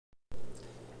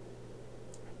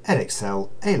Edexcel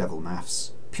A-Level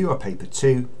Maths, Pure Paper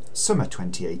 2, Summer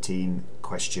 2018,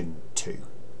 Question 2.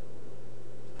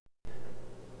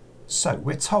 So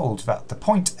we're told that the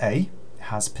point A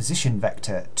has position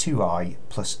vector 2i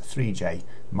plus 3j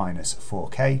minus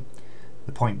 4k.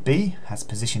 The point B has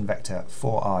position vector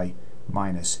 4i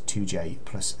minus 2j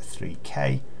plus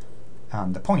 3k.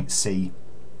 And the point C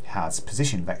has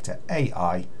position vector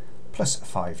ai plus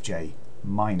 5j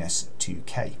minus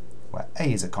 2k, where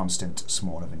a is a constant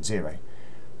smaller than 0.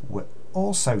 We're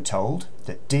also told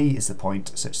that D is the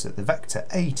point such that the vector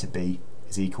a to b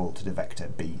is equal to the vector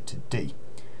b to d.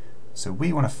 So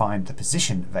we want to find the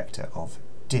position vector of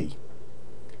D.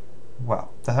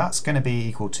 Well, that's going to be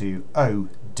equal to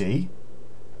OD,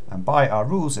 and by our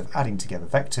rules of adding together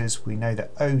vectors, we know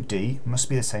that OD must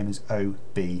be the same as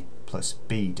OB plus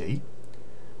BD.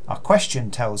 Our question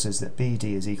tells us that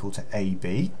BD is equal to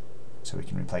AB, so we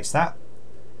can replace that.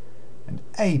 And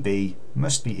AB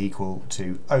must be equal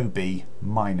to OB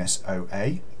minus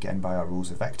OA, again by our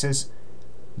rules of vectors.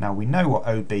 Now we know what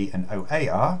OB and OA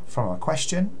are from our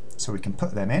question, so we can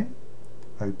put them in.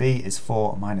 OB is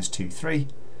 4 minus 2, 3.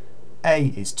 A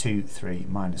is 2, 3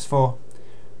 minus 4.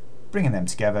 Bringing them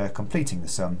together, completing the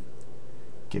sum,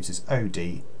 gives us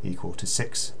OD equal to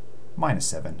 6, minus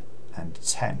 7 and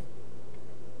 10.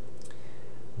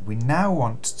 We now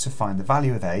want to find the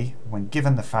value of A when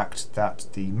given the fact that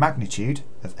the magnitude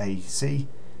of AC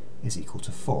is equal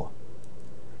to 4.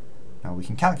 Now we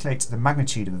can calculate the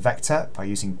magnitude of a vector by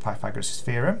using Pythagoras'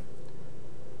 theorem.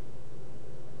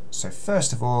 So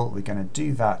first of all, we're going to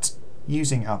do that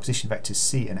using our position vectors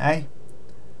C and A.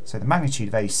 So the magnitude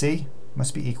of AC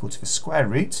must be equal to the square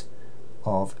root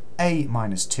of A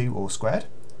minus 2 all squared,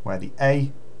 where the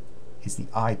A is the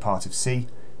I part of C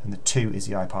and the 2 is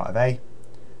the I part of A.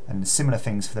 And similar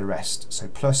things for the rest, so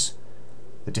plus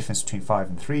the difference between 5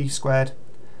 and 3 squared,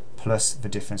 plus the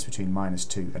difference between minus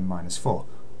 2 and minus 4,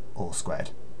 all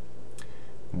squared.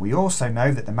 We also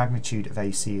know that the magnitude of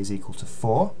AC is equal to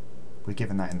 4, we're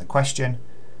given that in the question,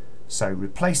 so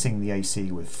replacing the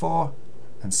AC with 4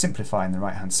 and simplifying the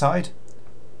right hand side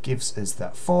gives us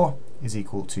that 4 is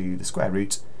equal to the square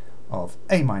root of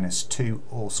A minus 2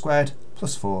 all squared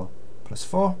plus 4 plus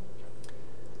 4.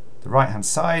 The right hand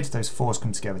side, those 4's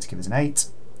come together to give us an 8.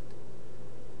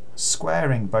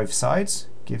 Squaring both sides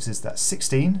gives us that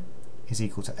 16 is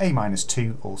equal to A minus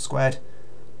 2 all squared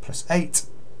plus 8.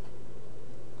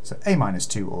 So A minus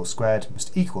 2 all squared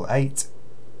must equal 8.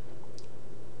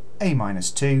 A minus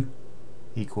 2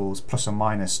 equals plus or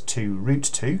minus 2 root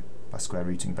 2 by square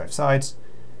rooting both sides.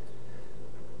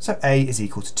 So A is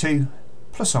equal to 2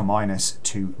 plus or minus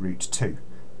 2 root 2.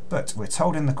 But we're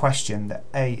told in the question that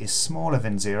A is smaller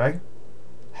than 0,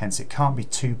 hence it can't be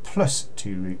 2 plus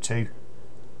 2 root 2.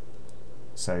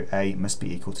 So A must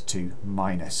be equal to 2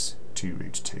 minus 2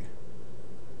 root 2.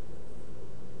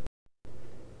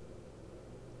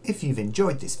 If you've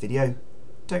enjoyed this video,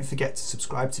 don't forget to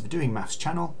subscribe to the Doing Maths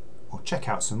channel or check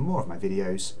out some more of my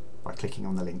videos by clicking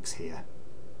on the links here.